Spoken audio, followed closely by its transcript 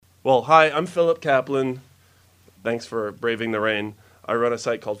Well, hi, I'm Philip Kaplan. Thanks for braving the rain. I run a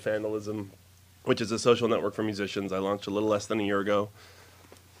site called Fandalism, which is a social network for musicians. I launched a little less than a year ago.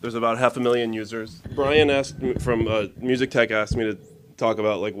 There's about 500,000 users. Brian asked me from Music Tech asked me to talk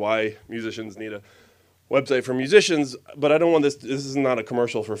about like why musicians need a website for musicians, but I don't want this. This is not a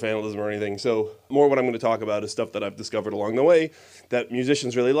commercial for Fandalism or anything. So more what I'm going to talk about is stuff that I've discovered along the way that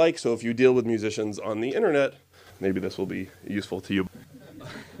musicians really like. So if you deal with musicians on the internet, maybe this will be useful to you.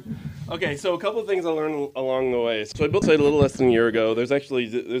 Okay, so a couple of things I learned along the way. So I built the site a little less than a year ago. There's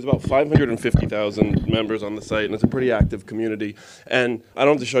about 550,000 members on the site, and it's a pretty active community. And I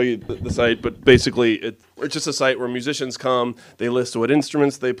don't have to show you the site, but basically it's just a site where musicians come, they list what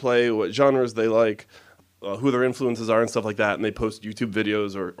instruments they play, what genres they like, who their influences are and stuff like that, and they post YouTube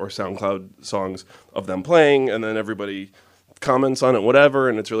videos or SoundCloud songs of them playing, and then everybody comments on it, whatever,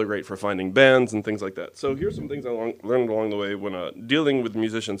 and it's really great for finding bands and things like that. So here's some things I learned along the way when dealing with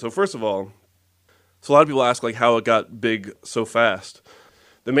musicians. So first of all, so a lot of people ask like how it got big so fast.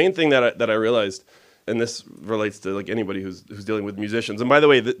 The main thing that I realized, and this relates to like anybody who's dealing with musicians. And by the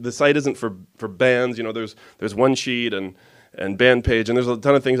way, the site isn't for bands. You know, there's One Sheet and Band Page, and there's a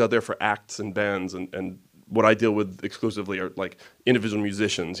ton of things out there for acts and bands and what I deal with exclusively are like individual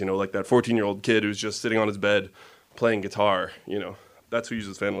musicians. You know, like that 14-year-old kid who's just sitting on his bed playing guitar, you know, that's who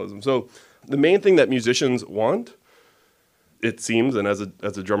uses Fandalism. So the main thing that musicians want, it seems, and as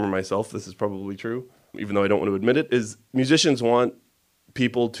a drummer myself, this is probably true, even though I don't want to admit it, is musicians want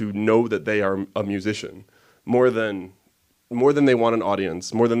people to know that they are a musician more than they want an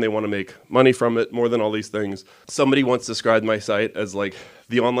audience, more than they want to make money from it, more than all these things. Somebody once described my site as like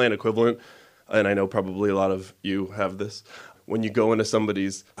the online equivalent, and I know probably a lot of you have this, when you go into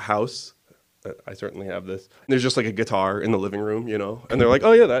somebody's house. I certainly have this. There's just like a guitar in the living room, you know, and they're like,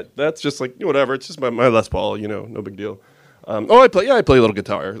 "Oh yeah, that's just like whatever. It's just my Les Paul, you know, no big deal." I play a little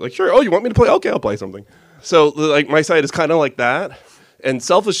guitar. Like, sure. Oh, you want me to play? Okay, I'll play something. So like my site is kind of like that, and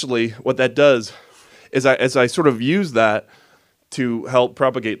selfishly, what that does is I sort of use that to help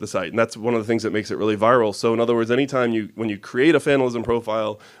propagate the site, and that's one of the things that makes it really viral. So in other words, anytime when you create a Fandalism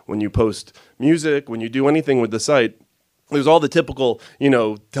profile, when you post music, when you do anything with the site, there's all the typical, you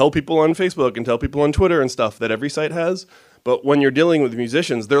know, tell people on Facebook and tell people on Twitter and stuff that every site has. But when you're dealing with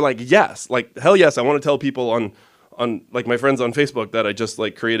musicians, they're like, yes, like, hell yes, I want to tell people on like my friends on Facebook that I just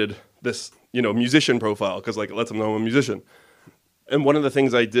like created this, you know, musician profile because like it lets them know I'm a musician. And one of the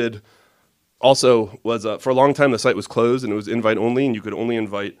things I did also was for a long time the site was closed and it was invite only and you could only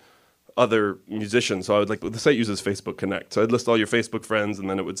invite other musicians. So I would the site uses Facebook Connect. So I'd list all your Facebook friends and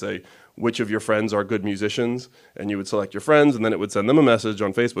then it would say which of your friends are good musicians and you would select your friends and then it would send them a message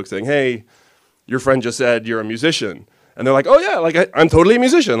on Facebook saying, hey, your friend just said you're a musician. And they're like, oh yeah, like I'm totally a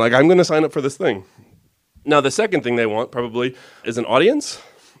musician. Like I'm going to sign up for this thing. Now the second thing they want probably is an audience.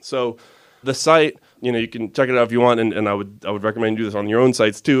 So the site, you know, you can check it out if you want and I would recommend you do this on your own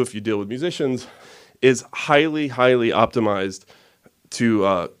sites too if you deal with musicians, is highly, highly optimized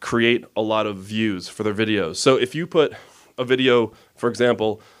to create a lot of views for their videos. So if you put a video, for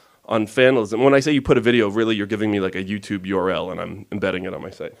example, on Fandalism, when I say you put a video, really you're giving me like a YouTube URL and I'm embedding it on my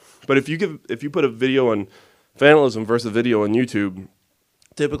site. But if you put a video on Fandalism versus a video on YouTube,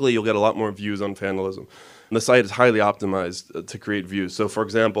 typically you'll get a lot more views on Fandalism. And the site is highly optimized to create views. So for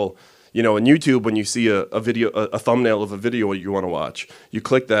example, you know, on YouTube, when you see a video, a thumbnail of a video you want to watch, you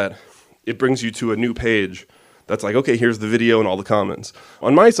click that, it brings you to a new page that's like, okay, here's the video and all the comments.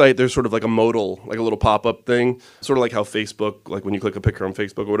 On my site, there's sort of like a modal, like a little pop-up thing, sort of like how Facebook, like when you click a picture on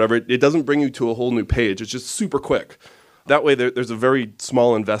Facebook or whatever, it doesn't bring you to a whole new page. It's just super quick. That way, there's a very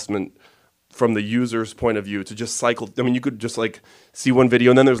small investment from the user's point of view to just cycle. I mean, you could just like see one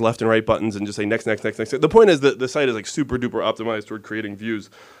video and then there's left and right buttons and just say next, next, next, next. The point is that the site is like super duper optimized toward creating views.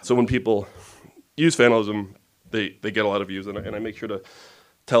 So when people use Fandalism, they get a lot of views and I make sure to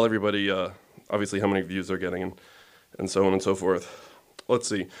tell everybody obviously how many views they're getting and so on and so forth. Let's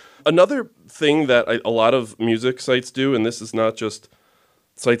see. Another thing that a lot of music sites do, and this is not just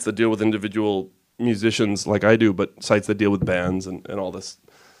sites that deal with individual musicians like I do, but sites that deal with bands and all this,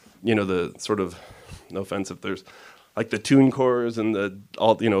 you know, the sort of, no offense if there's like the TuneCores and the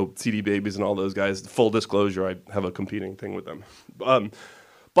all, you know, CD Babies and all those guys. Full disclosure, I have a competing thing with them.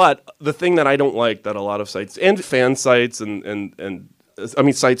 But the thing that I don't like that a lot of sites and fan sites and I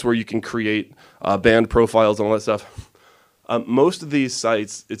mean, sites where you can create band profiles and all that stuff. Most of these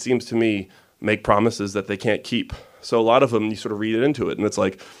sites, it seems to me, make promises that they can't keep. So a lot of them, you sort of read it into it, and it's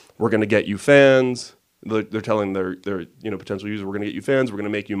like, we're going to get you fans. They're telling their potential users, we're going to get you fans. We're going to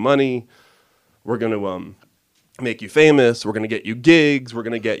make you money. We're going to make you famous. We're going to get you gigs. We're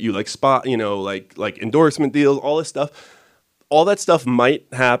going to get you like spot, like endorsement deals, all this stuff. all that stuff might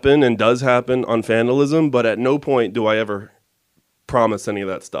happen and does happen on Vandalism, but at no point do I ever promise any of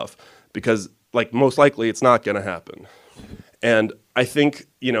that stuff because, like, most likely it's not going to happen. And I think,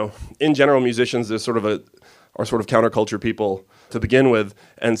 in general, musicians are sort of counterculture people to begin with.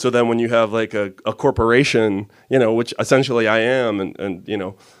 And so then when you have like a corporation, which essentially I am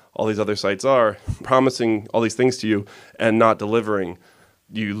and all these other sites are, promising all these things to you and not delivering,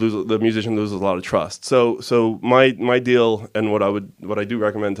 the musician loses a lot of trust. So my deal and what I do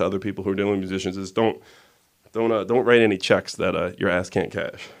recommend to other people who are dealing with musicians is don't write any checks that your ass can't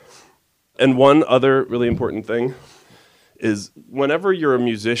cash. And one other really important thing is whenever you're a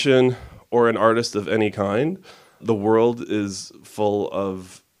musician or an artist of any kind, the world is full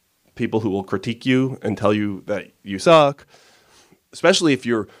of people who will critique you and tell you that you suck, especially if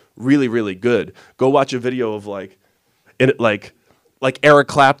you're really, really good. Go watch a video of like Eric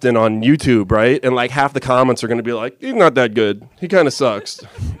Clapton on YouTube, right? And like half the comments are going to be like, he's not that good. He kind of sucks.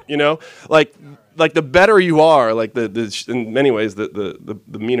 Like the better you are, like the in many ways the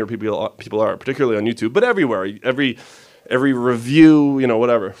meaner people are, particularly on YouTube, but everywhere, every review,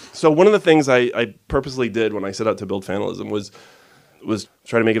 whatever. So one of the things I purposely did when I set out to build Vandalism was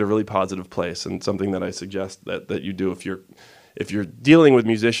try to make it a really positive place, and something that I suggest that you do if you're dealing with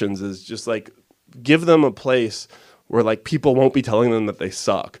musicians is just like give them a place where like people won't be telling them that they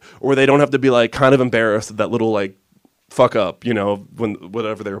suck, or they don't have to be like kind of embarrassed at that little like fuck up, when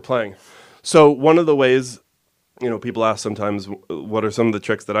whatever they were playing. So one of the ways, people ask sometimes, what are some of the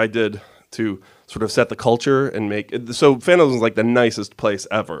tricks that I did to sort of set the culture and make it, so Vandalism is like the nicest place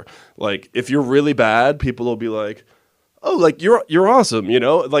ever. Like if you're really bad, people will be like, oh, like you're awesome,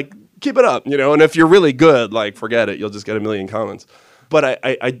 like keep it up, and if you're really good, like forget it, you'll just get a million comments. But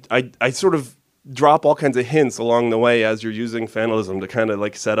I sort of drop all kinds of hints along the way as you're using Vandalism to kind of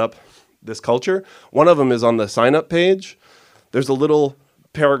like set up this culture. One of them is on the sign up page. There's a little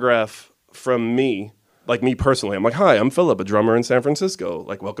paragraph from me, like me personally. I'm like, hi, I'm Philip, a drummer in San Francisco.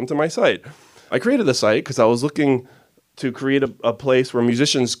 Like, welcome to my site. I created the site because I was looking to create a place where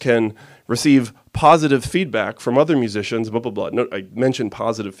musicians can receive positive feedback from other musicians, blah, blah, blah. No, I mentioned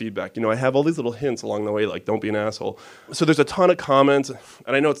positive feedback. I have all these little hints along the way, like don't be an asshole. So there's a ton of comments,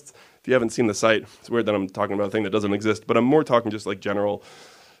 and I know if you haven't seen the site, it's weird that I'm talking about a thing that doesn't exist, but I'm more talking just like general,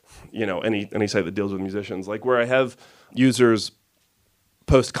 any site that deals with musicians. Like where I have users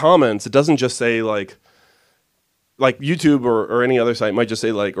post comments, it doesn't just say like YouTube or any other site might just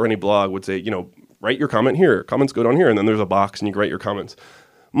say like, or any blog would say, write your comment here, comments go down here, and then there's a box and you can write your comments.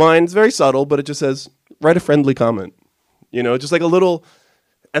 Mine's very subtle, but it just says, write a friendly comment, just like a little,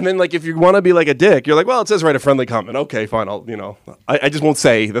 and then like if you want to be like a dick, you're like, well, it says write a friendly comment. Okay, fine, I just won't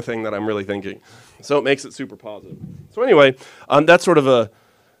say the thing that I'm really thinking. So it makes it super positive. So anyway, that's sort of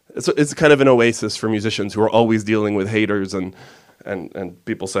it's kind of an oasis for musicians who are always dealing with haters and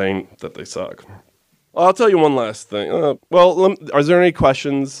people saying that they suck. I'll tell you one last thing. Are there any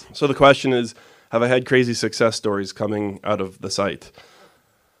questions? So the question is, have I had crazy success stories coming out of the site?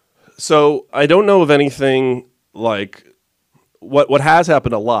 So I don't know of anything like what has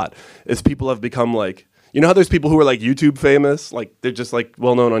happened a lot is people have become like, how there's people who are like YouTube famous, like they're just like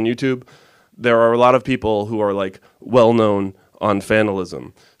well known on YouTube. There are a lot of people who are like well known on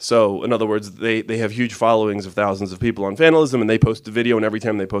Vandalism. So in other words, they have huge followings of thousands of people on Vandalism, and they post a video, and every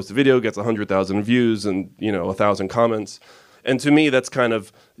time they post a video it gets 100,000 views and 1,000 comments. And to me that's kind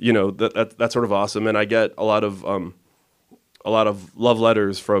of that's sort of awesome, and I get a lot of love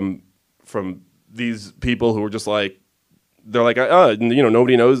letters from these people who are just like, they're like,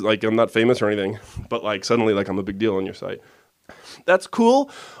 nobody knows, like I'm not famous or anything, but like suddenly like I'm a big deal on your site. That's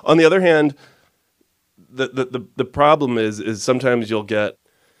cool. On the other hand, the problem is sometimes you'll get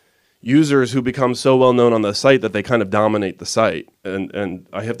users who become so well known on the site that they kind of dominate the site, and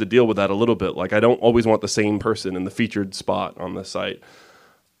I have to deal with that a little bit. Like I don't always want the same person in the featured spot on the site,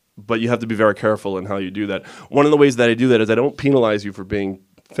 but you have to be very careful in how you do that. One of the ways that I do that is I don't penalize you for being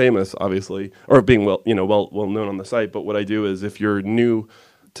famous, obviously, or being well known on the site. But what I do is if you're new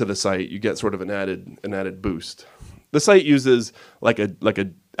to the site, you get sort of an added boost. The site uses like a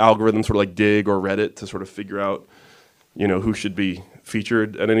algorithm, sort of like Dig or Reddit, to sort of figure out, who should be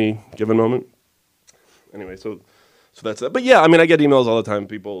featured at any given moment. Anyway, so that's that. But yeah, I mean, I get emails all the time.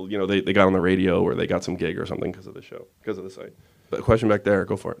 People, they got on the radio or they got some gig or something because of the show, because of the site. But a question back there,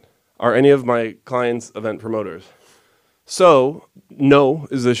 go for it. Are any of my clients event promoters? So, no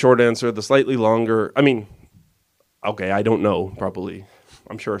is the short answer. The slightly longer, I don't know, probably.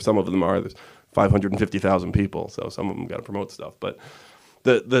 I'm sure some of them are. There's 550,000 people, so some of them got to promote stuff. But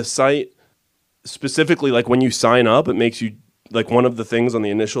the site, specifically, like when you sign up, it makes you, like one of the things on the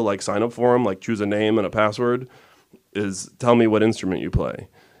initial like sign up form, like choose a name and a password, is tell me what instrument you play.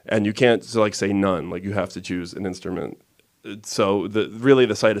 And you can't say none, like you have to choose an instrument. So really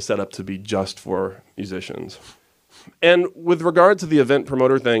the site is set up to be just for musicians. And with regard to the event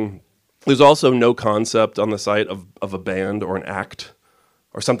promoter thing, there's also no concept on the site of a band or an act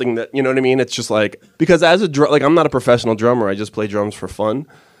or something that, you know what I mean? It's just because as I'm not a professional drummer, I just play drums for fun.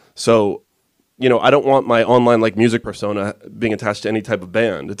 So, I don't want my online music persona being attached to any type of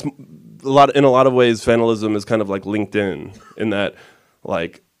band. It's in a lot of ways, Vandalism is kind of like LinkedIn in that,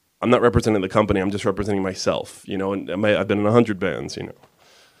 I'm not representing the company, I'm just representing myself, and I've been in 100 bands,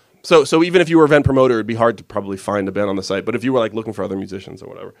 So even if you were event promoter, it'd be hard to probably find a band on the site. But if you were looking for other musicians or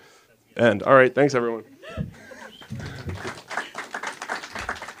whatever. And all right, thanks everyone.